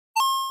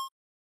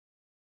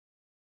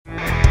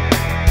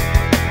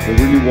I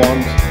really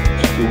want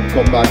to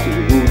come back to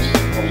the roots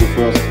of the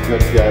first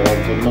GUNKI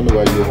Island tournament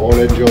where you all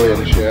enjoy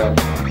and share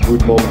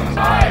good moments.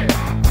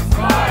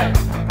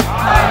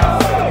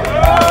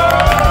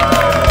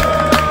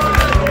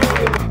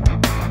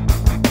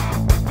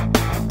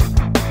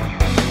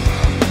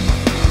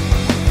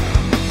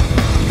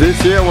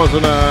 This year was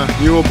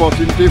a new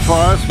opportunity for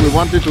us. We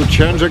wanted to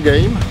change the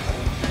game.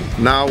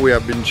 Now we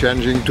have been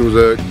changing to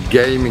the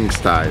gaming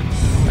style,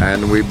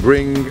 and we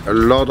bring a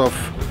lot of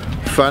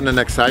fun and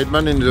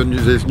excitement in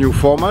this new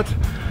format,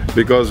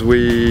 because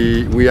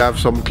we have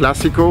some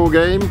classical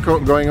game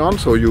going on,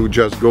 so you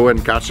just go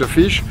and catch a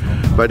fish,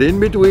 but in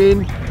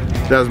between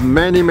there's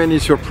many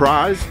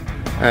surprises,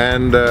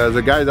 and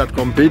the guys that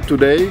compete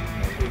today,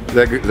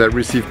 they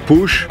receive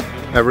push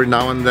every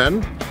now and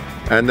then,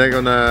 and they're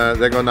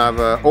gonna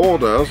have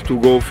orders to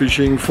go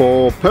fishing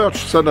for perch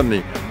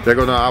suddenly. They're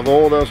gonna have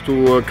orders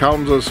to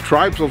count the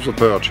stripes of the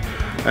perch,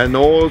 and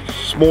all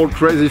small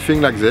crazy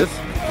things like this.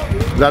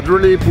 That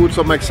really put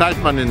some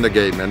excitement in the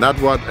game, and that's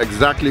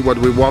exactly what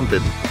we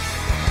wanted.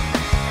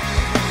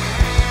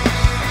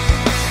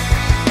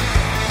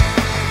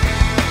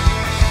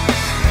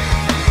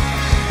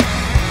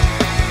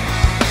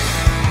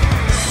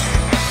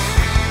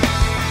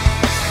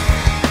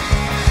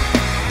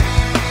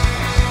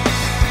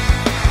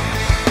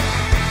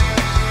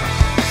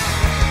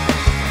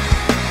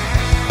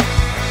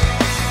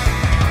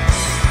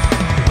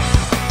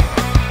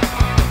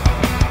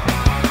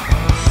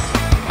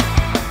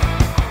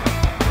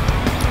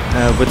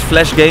 With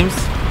flash games,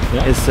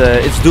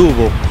 it's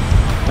doable.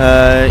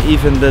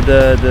 Even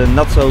the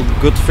not so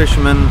good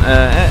fishermen,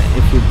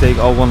 if you take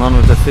all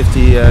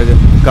 150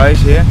 guys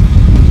here,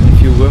 a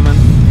few women,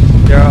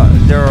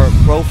 there are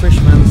pro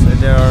fishermen and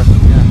there are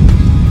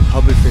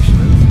hobby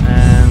fishermen,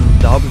 and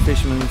the hobby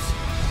fishermen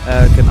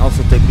can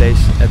also take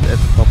place at the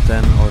top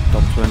 10 or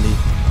top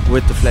 20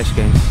 with the flash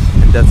games,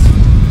 and that's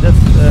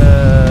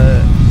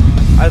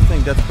I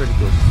think that's pretty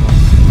good.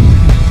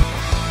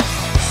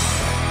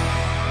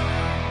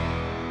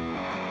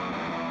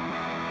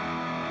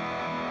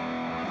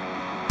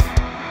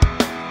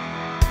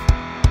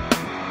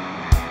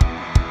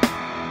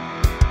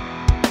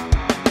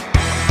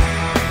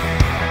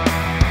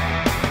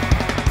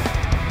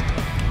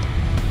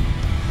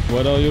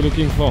 What are you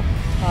looking for?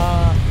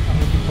 I'm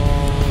looking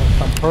for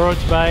some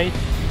perch bite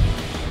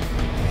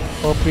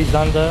or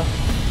FishFriender.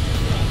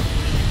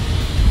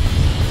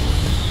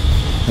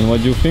 And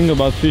what do you think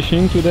about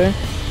fishing today?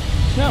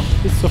 Yeah,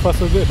 it's so far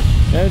so good.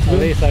 Yeah, it's At good.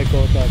 least I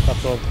got a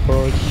couple of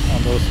perch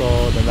and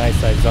also the nice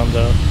size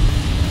zander,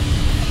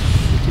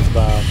 which is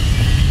about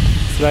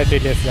slightly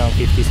less than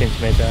 50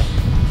 centimeter.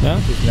 Yeah?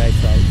 Which is nice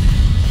size.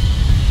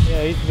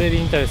 Yeah, it's very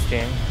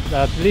interesting.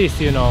 At least,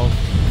 you know,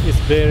 it's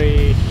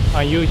very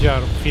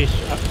unusual fish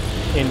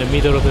in the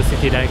middle of the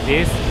city like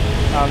this,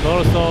 and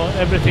also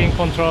everything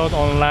controlled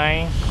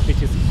online,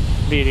 which is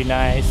really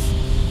nice.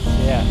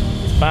 Yeah,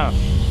 it's fun.